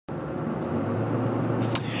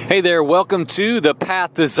Hey there, welcome to the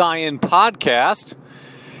Path to Zion podcast.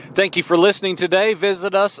 Thank you for listening today.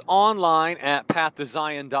 Visit us online at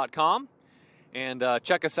pathtozion.com and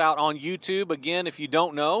check us out on YouTube. Again, if you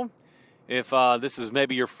don't know, if this is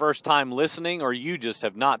maybe your first time listening or you just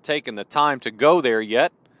have not taken the time to go there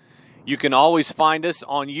yet, you can always find us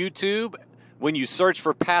on YouTube. When you search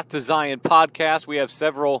for Path to Zion podcast, we have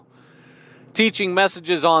several teaching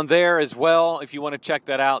messages on there as well. If you want to check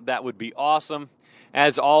that out, that would be awesome.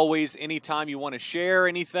 As always, anytime you want to share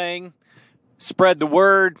anything, spread the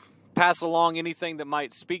word, pass along anything that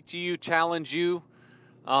might speak to you, challenge you,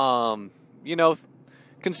 consider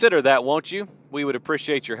that, won't you? We would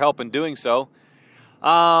appreciate your help in doing so.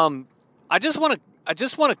 I just want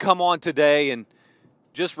to come on today and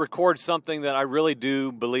just record something that I really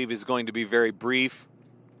do believe is going to be very brief.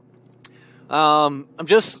 I'm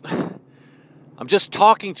just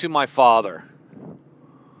talking to my father.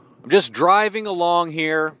 I'm just driving along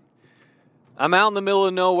here. I'm out in the middle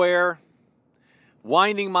of nowhere,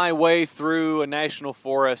 winding my way through a national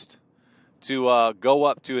forest to go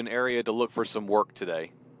up to an area to look for some work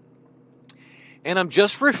today. And I'm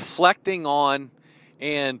just reflecting on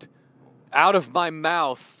and out of my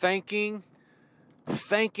mouth thanking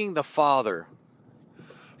the Father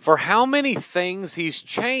for how many things He's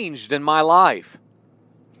changed in my life.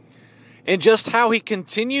 And just how He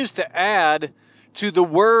continues to add to the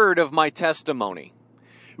word of my testimony,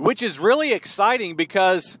 which is really exciting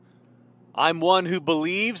because I'm one who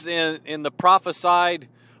believes in the prophesied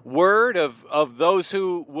word of those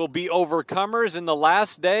who will be overcomers in the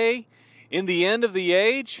last day, in the end of the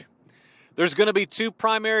age. There's going to be two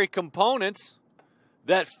primary components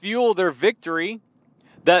that fuel their victory,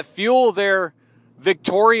 that fuel their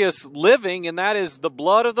victorious living, and that is the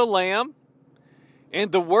blood of the Lamb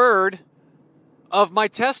and the word of my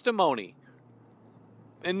testimony.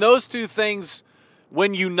 And those two things,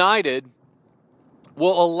 when united,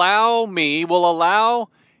 will allow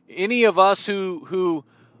any of us who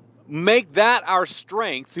make that our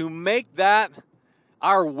strength, who make that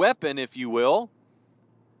our weapon, if you will,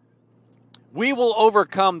 we will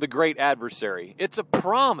overcome the great adversary. It's a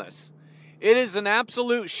promise. It is an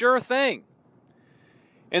absolute sure thing.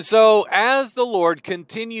 And so as the Lord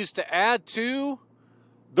continues to add to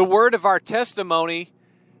the word of our testimony,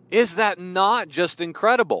 is that not just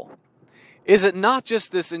incredible? Is it not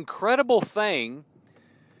just this incredible thing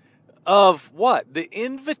of what? The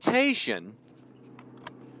invitation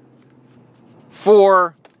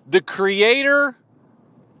for the Creator,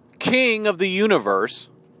 King of the universe,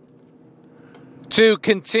 to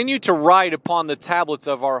continue to write upon the tablets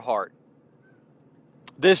of our heart.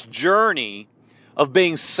 This journey of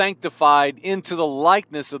being sanctified into the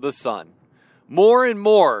likeness of the Son. More and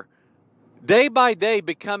more, day by day,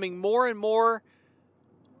 becoming more and more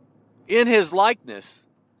in His likeness,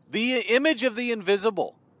 the image of the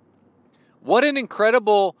invisible. What an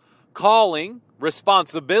incredible calling,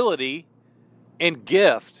 responsibility, and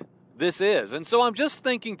gift this is. And so I'm just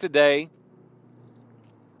thinking today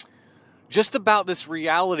just about this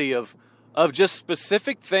reality of just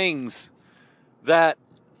specific things that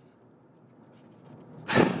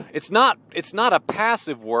it's not a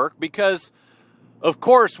passive work, because of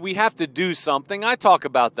course, we have to do something. I talk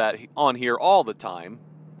about that on here all the time.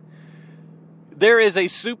 There is a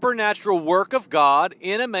supernatural work of God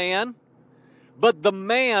in a man, but the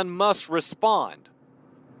man must respond.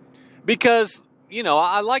 Because,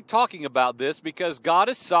 I like talking about this because God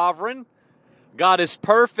is sovereign. God is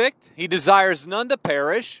perfect. He desires none to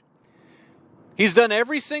perish. He's done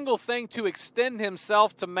every single thing to extend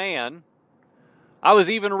Himself to man. I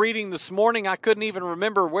was even reading this morning, I couldn't even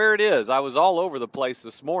remember where it is. I was all over the place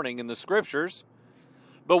this morning in the scriptures.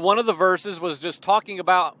 But one of the verses was just talking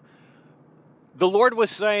about, the Lord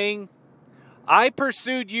was saying, I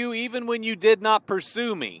pursued you even when you did not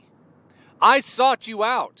pursue me. I sought you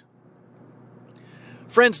out.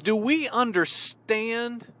 Friends, do we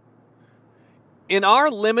understand in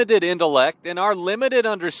our limited intellect, in our limited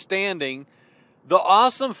understanding, the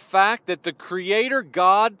awesome fact that the Creator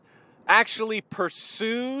God actually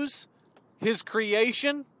pursues His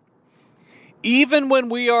creation, even when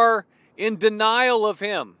we are in denial of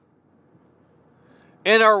Him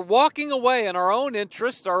and are walking away in our own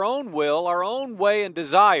interests, our own will, our own way and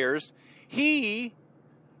desires? He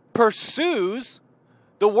pursues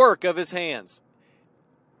the work of His hands.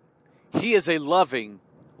 He is a loving,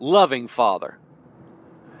 loving Father.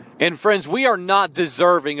 And friends, we are not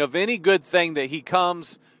deserving of any good thing that He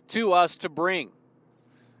comes to us to bring.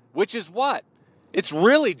 Which is what? It's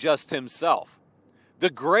really just Himself. The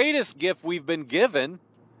greatest gift we've been given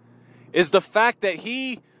is the fact that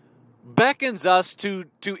He beckons us to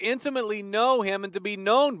intimately know him and to be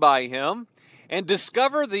known by him and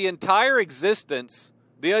discover the entire existence,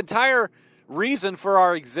 the entire reason for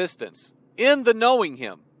our existence in the knowing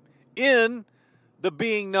him, in the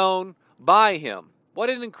being known by him. What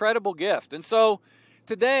an incredible gift. And so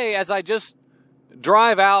today, as I just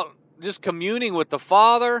drive out, just communing with the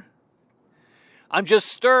Father, I'm just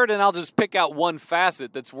stirred, and I'll just pick out one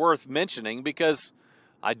facet that's worth mentioning, because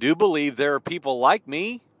I do believe there are people like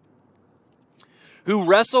me who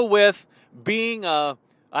wrestle with being a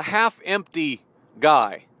half-empty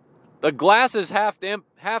guy. The glass is half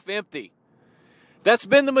empty. That's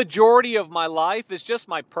been the majority of my life. It's just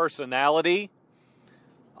my personality.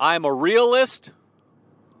 I'm a realist.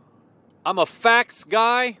 I'm a facts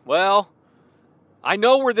guy. Well, I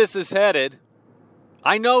know where this is headed.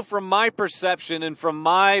 I know from my perception and from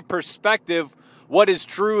my perspective what is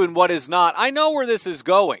true and what is not. I know where this is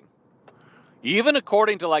going. Even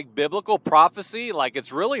according to like biblical prophecy, like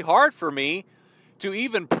it's really hard for me to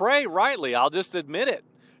even pray rightly, I'll just admit it,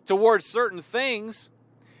 towards certain things,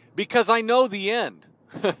 because I know the end.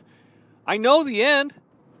 I know the end.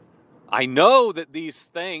 I know that these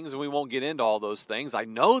things, and we won't get into all those things, I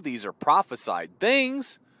know these are prophesied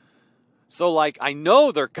things. So like I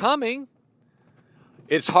know they're coming.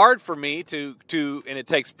 It's hard for me to and it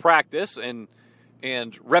takes practice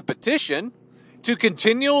and repetition to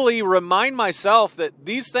continually remind myself that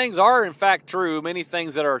these things are in fact true, many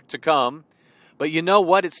things that are to come. But you know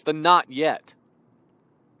what? It's the not yet.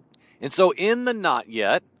 And so in the not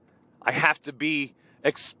yet, I have to be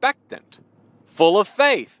expectant, full of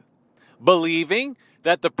faith, believing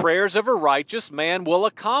that the prayers of a righteous man will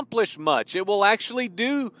accomplish much. It will actually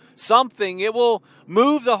do something. It will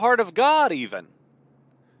move the heart of God even.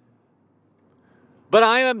 But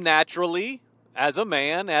I am naturally, as a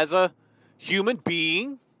man, as a human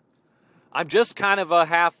being, I'm just kind of a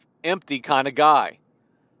half-empty kind of guy.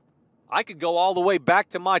 I could go all the way back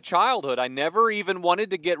to my childhood. I never even wanted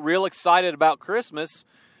to get real excited about Christmas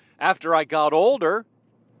after I got older,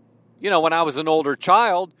 when I was an older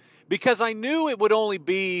child, because I knew it would only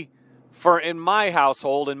be for, in my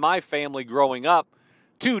household, in my family growing up,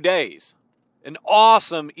 2 days. An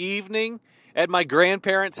awesome evening at my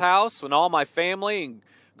grandparents' house when all my family and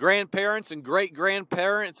grandparents and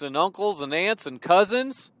great-grandparents and uncles and aunts and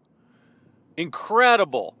cousins.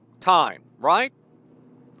 Incredible time, right?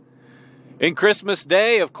 And Christmas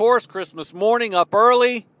Day, of course, Christmas morning, up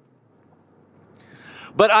early.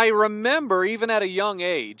 But I remember, even at a young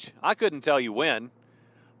age, I couldn't tell you when,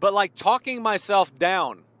 but like talking myself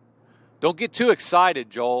down. Don't get too excited,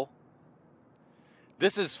 Joel.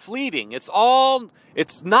 This is fleeting. It's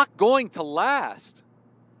not going to last.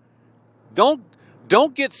 Don't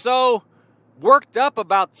get so worked up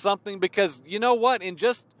about something, because you know what? In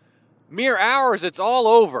just mere hours, it's all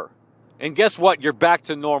over. And guess what? You're back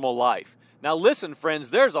to normal life. Now listen, friends,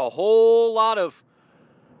 there's a lot of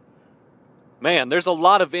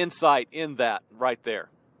insight in that right there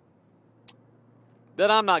that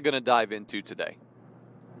I'm not going to dive into today.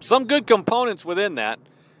 Some good components within that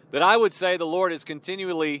I would say the Lord is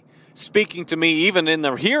continually speaking to me, even in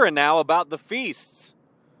the here and now, about the feasts.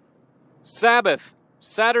 Sabbath,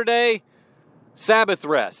 Saturday, Sabbath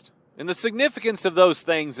rest, and the significance of those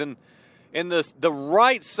things, and the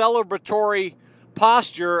right celebratory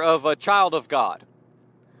posture of a child of God.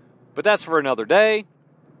 But that's for another day.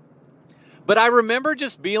 But I remember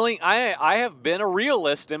just being, I have been a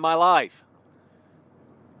realist in my life.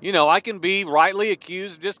 I can be rightly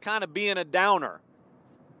accused of just kind of being a downer.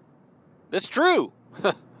 That's true.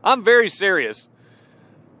 I'm very serious.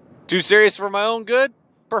 Too serious for my own good?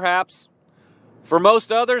 Perhaps. For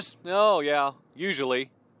most others? Oh, yeah, usually.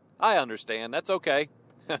 I understand. That's okay.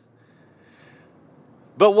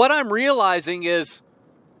 But what I'm realizing is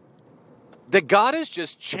that God is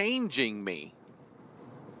just changing me.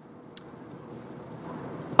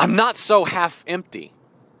 I'm not so half empty.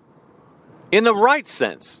 In the right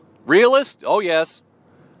sense. Realist? Oh, yes.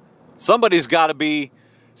 Somebody's got to be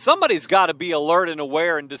alert and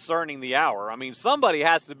aware and discerning the hour. I mean, somebody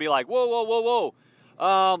has to be like, whoa.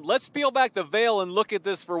 Let's peel back the veil and look at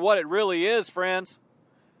this for what it really is, friends.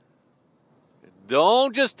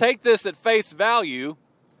 Don't just take this at face value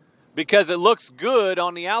because it looks good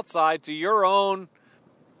on the outside to your own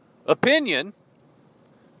opinion.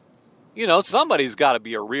 Somebody's got to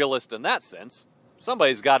be a realist in that sense.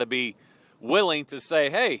 Somebody's got to be willing to say,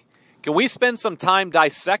 hey, can we spend some time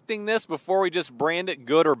dissecting this before we just brand it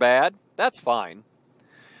good or bad? That's fine.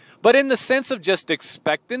 But in the sense of just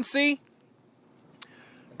expectancy,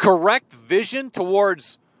 correct vision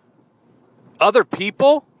towards other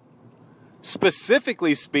people,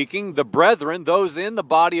 specifically speaking, the brethren, those in the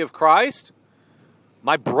body of Christ,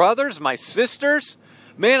 my brothers, my sisters.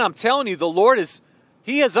 Man, I'm telling you, the Lord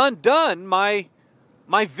He has undone my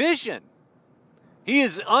vision. He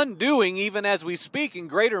is undoing, even as we speak in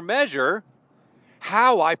greater measure,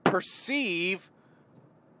 how I perceive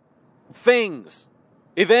things,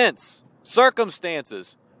 events,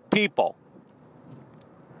 circumstances, people.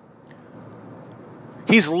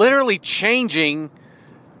 He's literally changing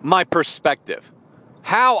my perspective,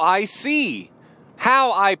 how I see,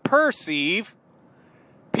 how I perceive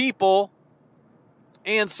people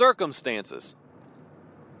and circumstances.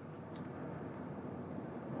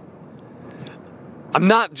 I'm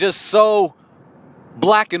not just so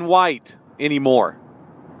black and white anymore.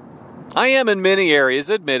 I am in many areas,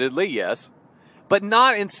 admittedly, yes, but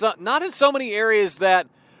not in so many areas that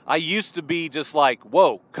I used to be just like,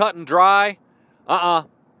 whoa, cut and dry.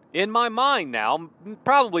 In my mind now,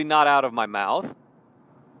 probably not out of my mouth,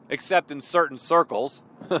 except in certain circles.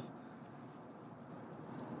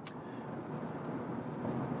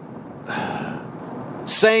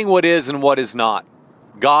 Saying what is and what is not.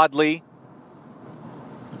 Godly,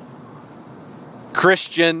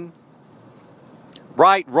 Christian,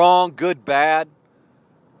 right, wrong, good, bad.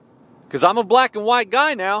 Because I'm a black and white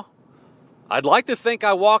guy now. I'd like to think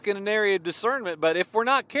I walk in an area of discernment, but if we're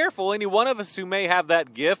not careful, any one of us who may have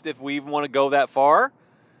that gift, if we even want to go that far,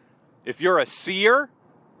 if you're a seer,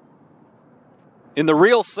 in the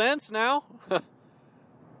real sense now,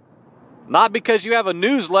 not because you have a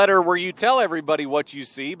newsletter where you tell everybody what you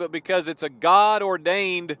see, but because it's a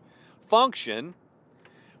God-ordained function,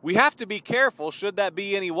 we have to be careful, should that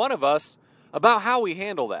be any one of us, about how we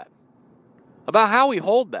handle that, about how we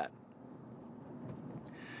hold that.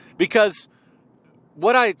 Because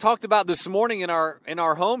what I talked about this morning in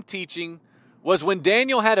our home teaching was when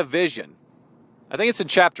Daniel had a vision. I think it's in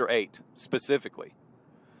chapter 8 specifically.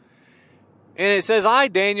 And it says, I,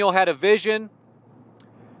 Daniel, had a vision,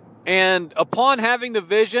 and upon having the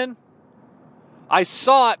vision, I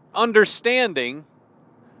sought understanding,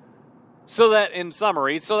 so that, in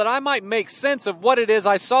summary, so that I might make sense of what it is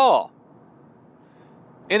I saw.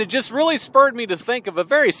 And it just really spurred me to think of a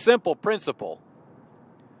very simple principle.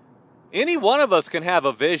 Any one of us can have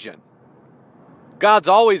a vision. God's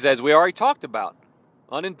always, as we already talked about,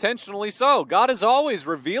 unintentionally so. God is always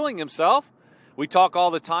revealing himself. We talk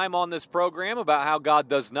all the time on this program about how God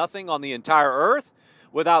does nothing on the entire earth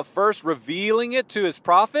without first revealing it to his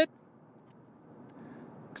prophet.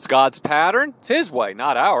 It's God's pattern. It's his way,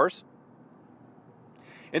 not ours.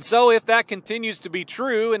 And so if that continues to be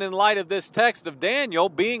true, and in light of this text of Daniel,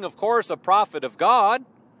 being, of course, a prophet of God,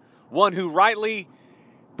 one who rightly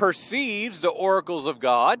perceives the oracles of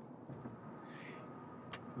God,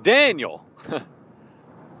 Daniel,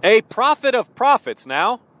 a prophet of prophets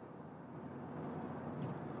now,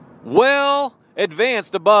 well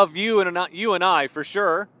advanced above you and I for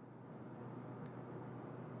sure.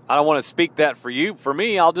 I don't want to speak that for you. For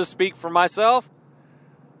me, I'll just speak for myself.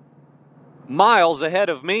 Miles ahead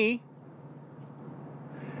of me.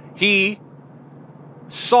 He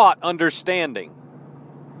sought understanding.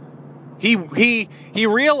 He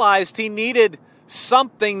realized he needed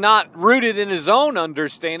something not rooted in his own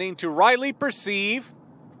understanding to rightly perceive,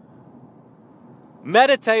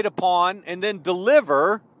 meditate upon, and then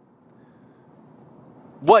deliver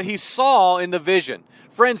what he saw in the vision.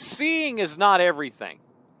 Friends, seeing is not everything.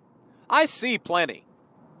 I see plenty.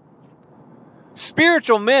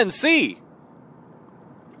 Spiritual men see.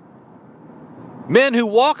 Men who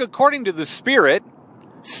walk according to the Spirit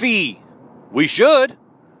see. We should.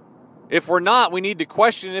 If we're not, we need to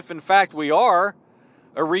question if in fact we are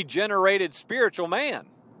a regenerated spiritual man.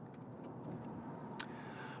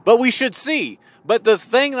 But we should see. But the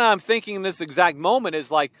thing that I'm thinking in this exact moment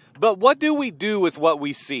is like, but what do we do with what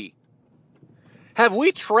we see? Have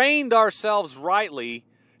we trained ourselves rightly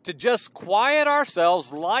to just quiet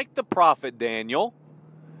ourselves like the prophet Daniel,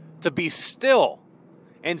 to be still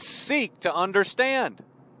and seek to understand?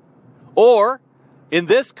 Or, in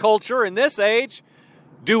this culture, in this age,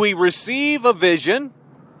 do we receive a vision?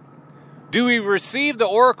 Do we receive the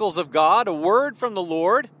oracles of God, a word from the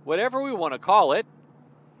Lord, whatever we want to call it,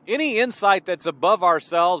 any insight that's above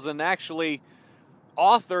ourselves and actually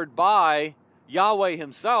authored by Yahweh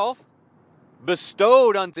himself,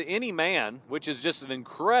 bestowed unto any man, which is just an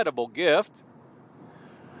incredible gift?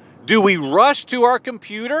 Do we rush to our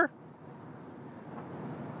computer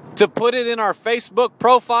to put it in our Facebook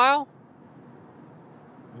profile?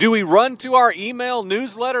 Do we run to our email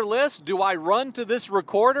newsletter list? Do I run to this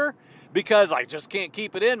recorder because I just can't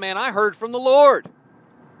keep it in, man? I heard from the Lord.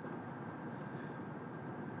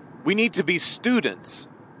 We need to be students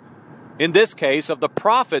in this case, of the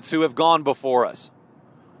prophets who have gone before us.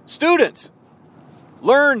 Students,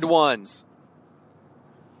 learned ones,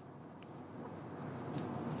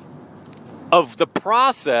 of the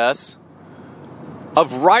process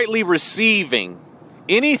of rightly receiving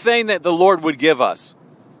anything that the Lord would give us.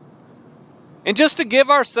 And just to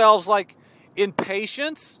give ourselves, like, in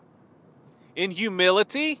patience, in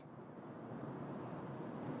humility,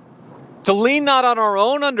 to lean not on our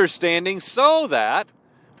own understanding, so that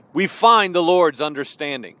we find the Lord's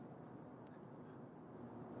understanding.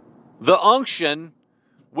 The unction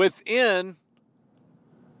within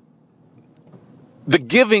the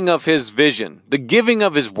giving of His vision, the giving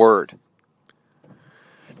of His word.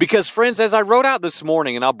 Because, friends, as I wrote out this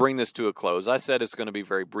morning, and I'll bring this to a close, I said it's going to be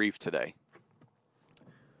very brief today.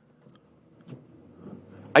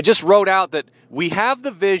 I just wrote out that we have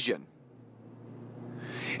the vision,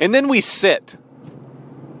 and then we sit,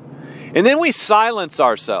 and then we silence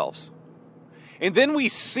ourselves, and then we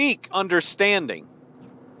seek understanding.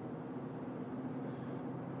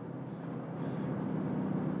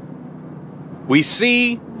 We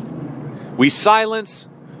see, we silence,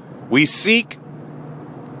 we seek.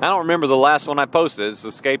 I don't remember the last one I posted. It's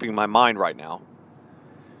escaping my mind right now.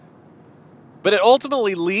 But it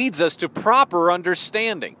ultimately leads us to proper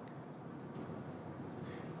understanding.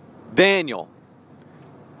 Daniel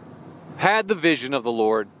had the vision of the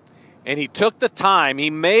Lord, and he took the time, he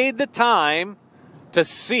made the time to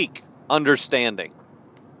seek understanding.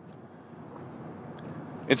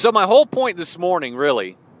 And so my whole point this morning,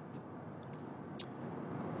 really,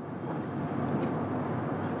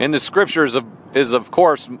 and the scriptures is of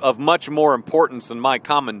course of much more importance than my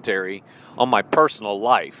commentary on my personal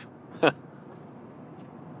life.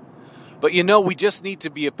 But you know, we just need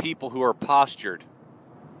to be a people who are postured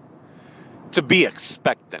to be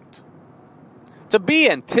expectant, to be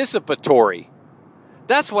anticipatory.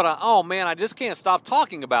 That's what I just can't stop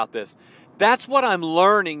talking about this. That's what I'm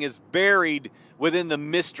learning is buried within the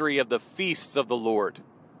mystery of the feasts of the Lord.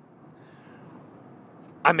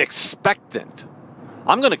 I'm expectant.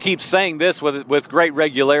 I'm going to keep saying this with great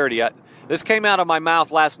regularity. This came out of my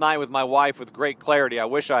mouth last night with my wife with great clarity. I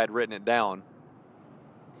wish I had written it down.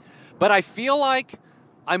 But I feel like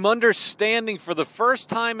I'm understanding for the first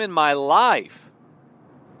time in my life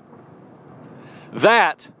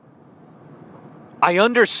that I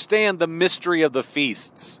understand the mystery of the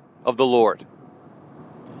feasts of the Lord.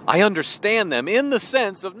 I understand them in the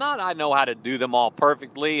sense of not I know how to do them all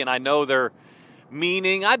perfectly and I know their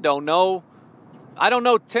meaning. I don't know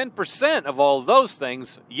 10% of all of those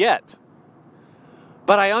things yet.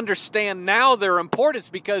 But I understand now their importance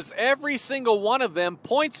because every single one of them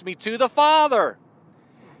points me to the Father.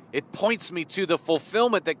 It points me to the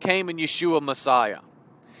fulfillment that came in Yeshua Messiah.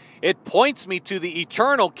 It points me to the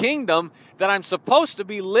eternal kingdom that I'm supposed to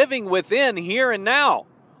be living within here and now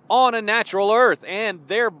on a natural earth, and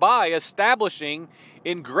thereby establishing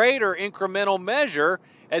in greater incremental measure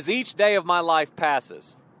as each day of my life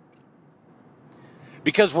passes.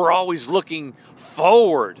 Because we're always looking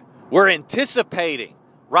forward. We're anticipating.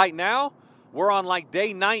 Right now, we're on like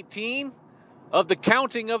day 19 of the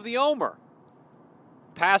counting of the Omer.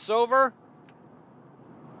 Passover,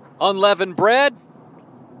 unleavened bread,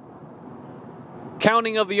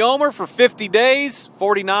 counting of the Omer for 50 days,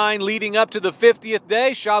 49 leading up to the 50th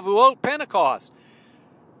day, Shavuot, Pentecost.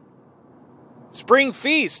 Spring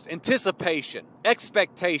feast, anticipation,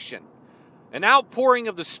 expectation, an outpouring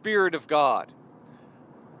of the Spirit of God.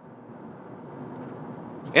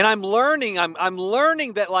 And I'm learning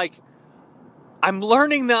that, like, I'm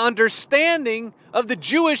learning the understanding of the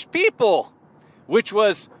Jewish people, which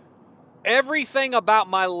was everything about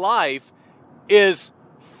my life is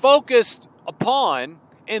focused upon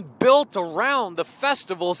and built around the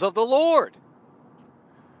festivals of the Lord.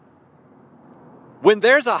 When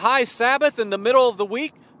there's a high Sabbath in the middle of the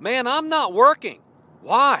week, man, I'm not working.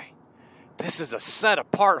 Why? This is a set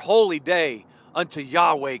apart holy day unto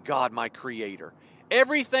Yahweh God, my Creator.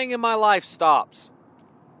 Everything in my life stops.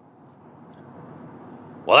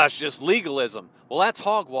 Well, that's just legalism. Well, that's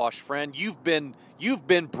hogwash, friend. You've been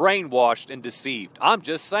brainwashed and deceived. I'm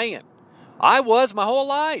just saying. I was my whole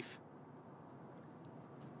life.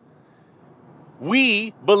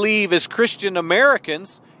 We believe as Christian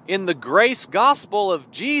Americans in the grace gospel of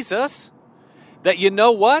Jesus that, you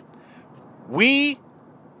know what? We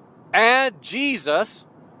add Jesus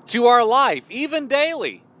to our life, even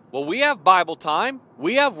daily. Well, we have Bible time.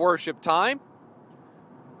 We have worship time.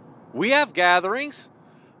 We have gatherings.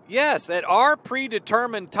 Yes, at our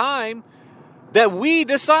predetermined time that we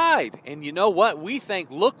decide. And you know what? We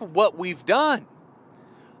think, look what we've done.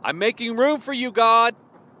 I'm making room for you, God.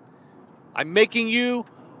 I'm making you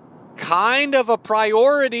kind of a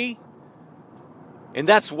priority, and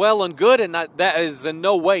that's well and good, and that is in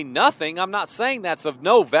no way nothing. I'm not saying that's of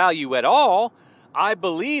no value at all. I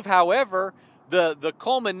believe, however, the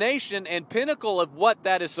culmination and pinnacle of what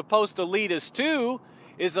that is supposed to lead us to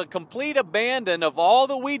is a complete abandon of all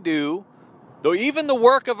that we do, though even the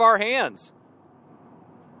work of our hands,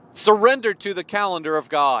 surrendered to the calendar of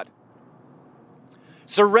God,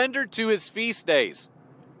 surrendered to His feast days,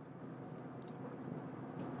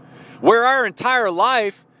 where our entire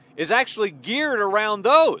life is actually geared around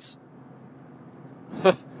those.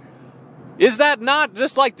 Is that not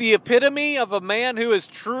just like the epitome of a man who has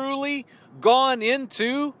truly gone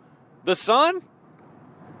into the Son?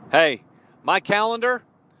 Hey, my calendar,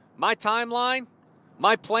 my timeline,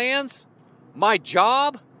 my plans, my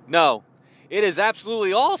job? No, it is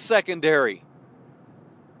absolutely all secondary.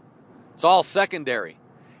 It's all secondary.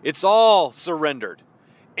 It's all surrendered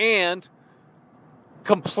and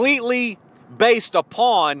completely based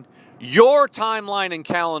upon your timeline and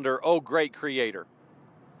calendar, oh great Creator.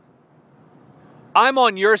 I'm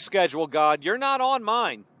on your schedule, God. You're not on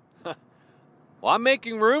mine. Well, I'm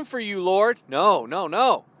making room for you, Lord.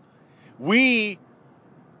 No. We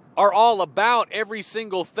are all about every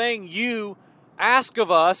single thing you ask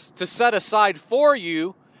of us to set aside for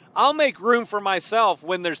you. I'll make room for myself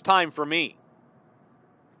when there's time for me.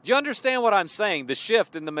 Do you understand what I'm saying? The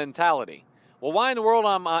shift in the mentality. Well, why in the world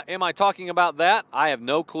am I talking about that? I have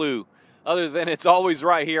no clue, other than it's always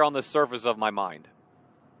right here on the surface of my mind.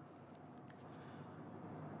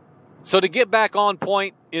 So to get back on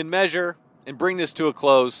point in measure and bring this to a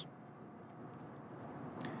close,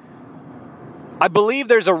 I believe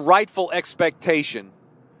there's a rightful expectation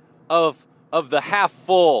of the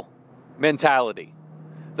half-full mentality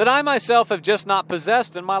that I myself have just not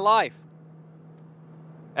possessed in my life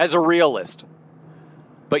as a realist.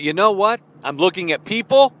 But you know what? I'm looking at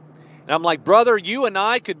people, and I'm like, brother, you and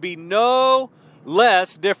I could be no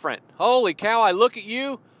less different. Holy cow, I look at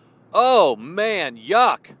you. Oh, man,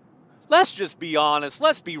 yuck. Let's just be honest.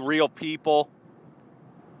 Let's be real people.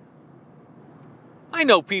 I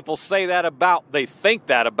know people they think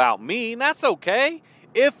that about me, and that's okay.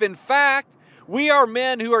 If, in fact, we are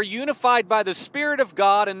men who are unified by the Spirit of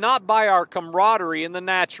God and not by our camaraderie in the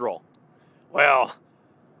natural. Well,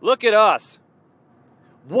 look at us.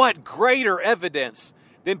 What greater evidence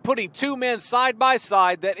than putting two men side by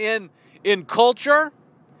side that in culture,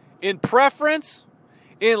 in preference,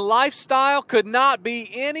 in lifestyle could not be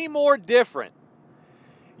any more different,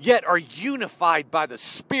 yet are unified by the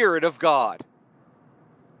Spirit of God.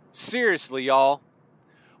 Seriously, y'all,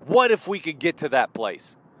 what if we could get to that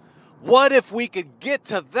place? What if we could get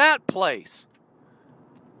to that place?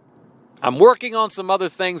 I'm working on some other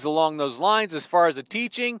things along those lines as far as a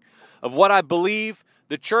teaching of what I believe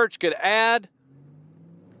the church could add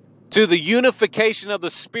to the unification of the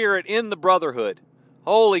Spirit in the brotherhood.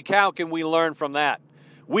 Holy cow, can we learn from that?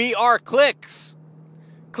 We are cliques,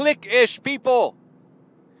 clique-ish people.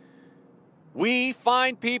 We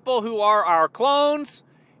find people who are our clones,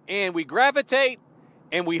 and we gravitate,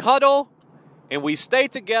 and we huddle, and we stay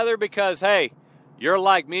together because, hey, you're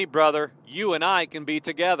like me, brother. You and I can be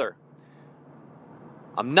together.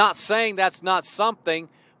 I'm not saying that's not something,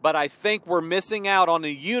 but I think we're missing out on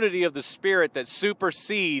the unity of the Spirit that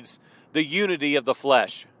supersedes the unity of the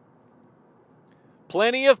flesh.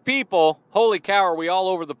 Plenty of people, holy cow, are we all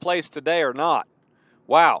over the place today or not?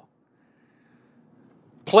 Wow.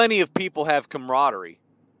 Plenty of people have camaraderie.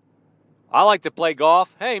 I like to play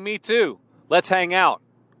golf. Hey, me too. Let's hang out.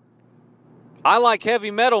 I like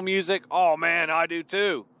heavy metal music. Oh, man, I do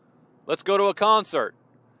too. Let's go to a concert.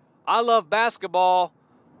 I love basketball.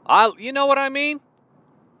 You know what I mean?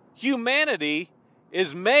 Humanity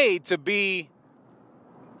is made to be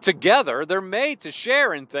together. They're made to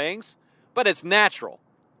share in things, but it's natural.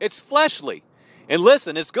 It's fleshly. And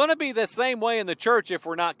listen, it's going to be the same way in the church if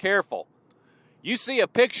we're not careful. You see a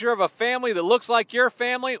picture of a family that looks like your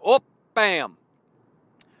family, oh, bam.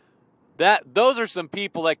 Those are some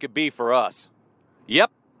people that could be for us.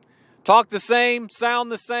 Yep. Talk the same,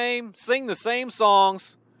 sound the same, sing the same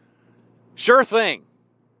songs. Sure thing.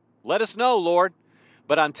 Let us know, Lord.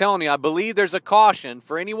 But I'm telling you, I believe there's a caution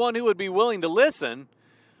for anyone who would be willing to listen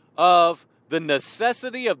of the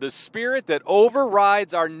necessity of the Spirit that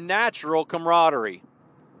overrides our natural camaraderie.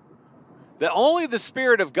 That only the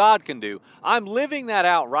Spirit of God can do. I'm living that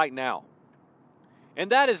out right now. And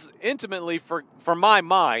that is intimately, for my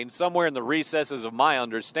mind, somewhere in the recesses of my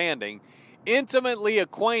understanding, intimately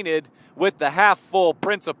acquainted with the half-full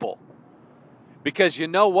principle. Because you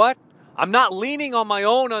know what? I'm not leaning on my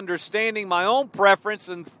own understanding, my own preference,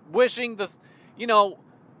 and wishing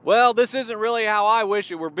well, this isn't really how I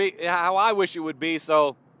wish it would be,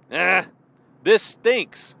 so this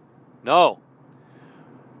stinks. No.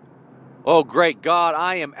 Oh, great God,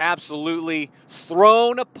 I am absolutely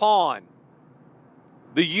thrown upon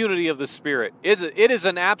the unity of the Spirit. It is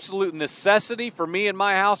an absolute necessity for me in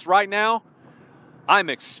my house right now. I'm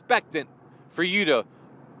expectant for you to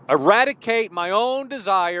eradicate my own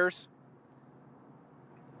desires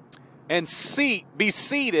and be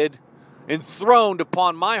seated, enthroned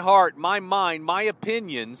upon my heart, my mind, my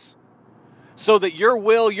opinions, so that your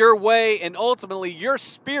will, your way, and ultimately your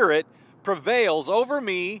Spirit prevails over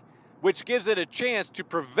me, which gives it a chance to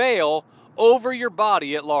prevail over your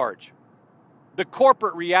body at large. The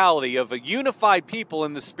corporate reality of a unified people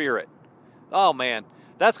in the Spirit. Oh man,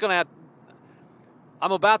 that's going to have...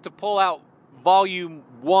 I'm about to pull out Volume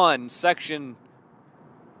 1, Section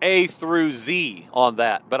A through Z on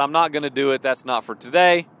that, but I'm not going to do it. That's not for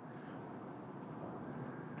today.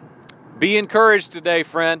 Be encouraged today,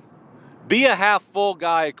 friend. Be a half-full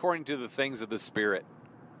guy according to the things of the Spirit.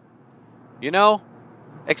 You know,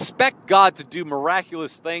 expect God to do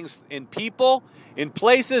miraculous things in people, in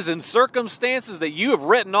places, in circumstances that you have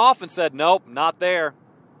written off and said, nope, not there.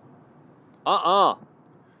 No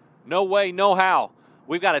way, no how.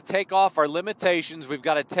 We've got to take off our limitations. We've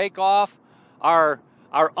got to take off our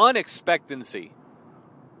unexpectancy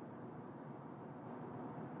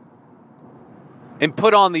and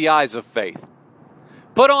put on the eyes of faith.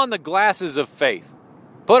 Put on the glasses of faith.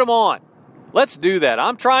 Put them on. Let's do that.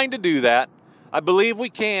 I'm trying to do that. I believe we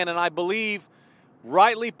can, and I believe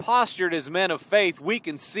rightly postured as men of faith, we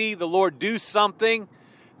can see the Lord do something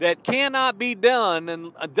that cannot be done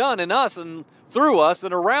in us and through us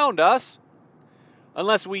and around us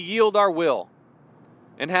unless we yield our will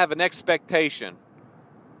and have an expectation.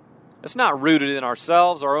 It's not rooted in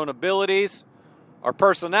ourselves, our own abilities, our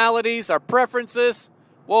personalities, our preferences.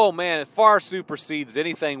 Whoa, man, it far supersedes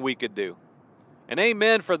anything we could do. And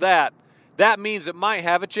amen for that. That means it might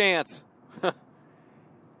have a chance.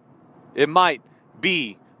 It might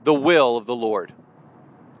be the will of the Lord.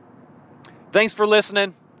 Thanks for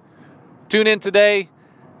listening. Tune in today,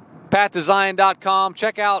 pathtozion.com.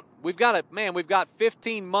 Check out, we've got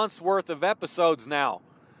 15 months worth of episodes now.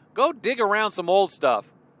 Go dig around some old stuff.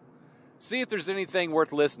 See if there's anything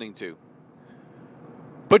worth listening to.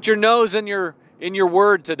 Put your nose in your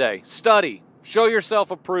word today. Study. Show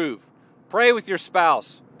yourself approved. Pray with your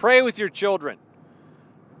spouse. Pray with your children.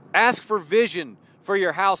 Ask for vision for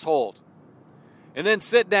your household. And then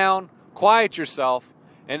sit down, quiet yourself,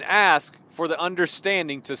 and ask for the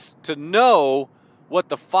understanding to know what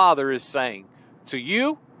the Father is saying to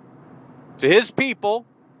you, to His people,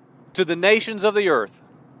 to the nations of the earth.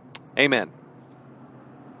 Amen.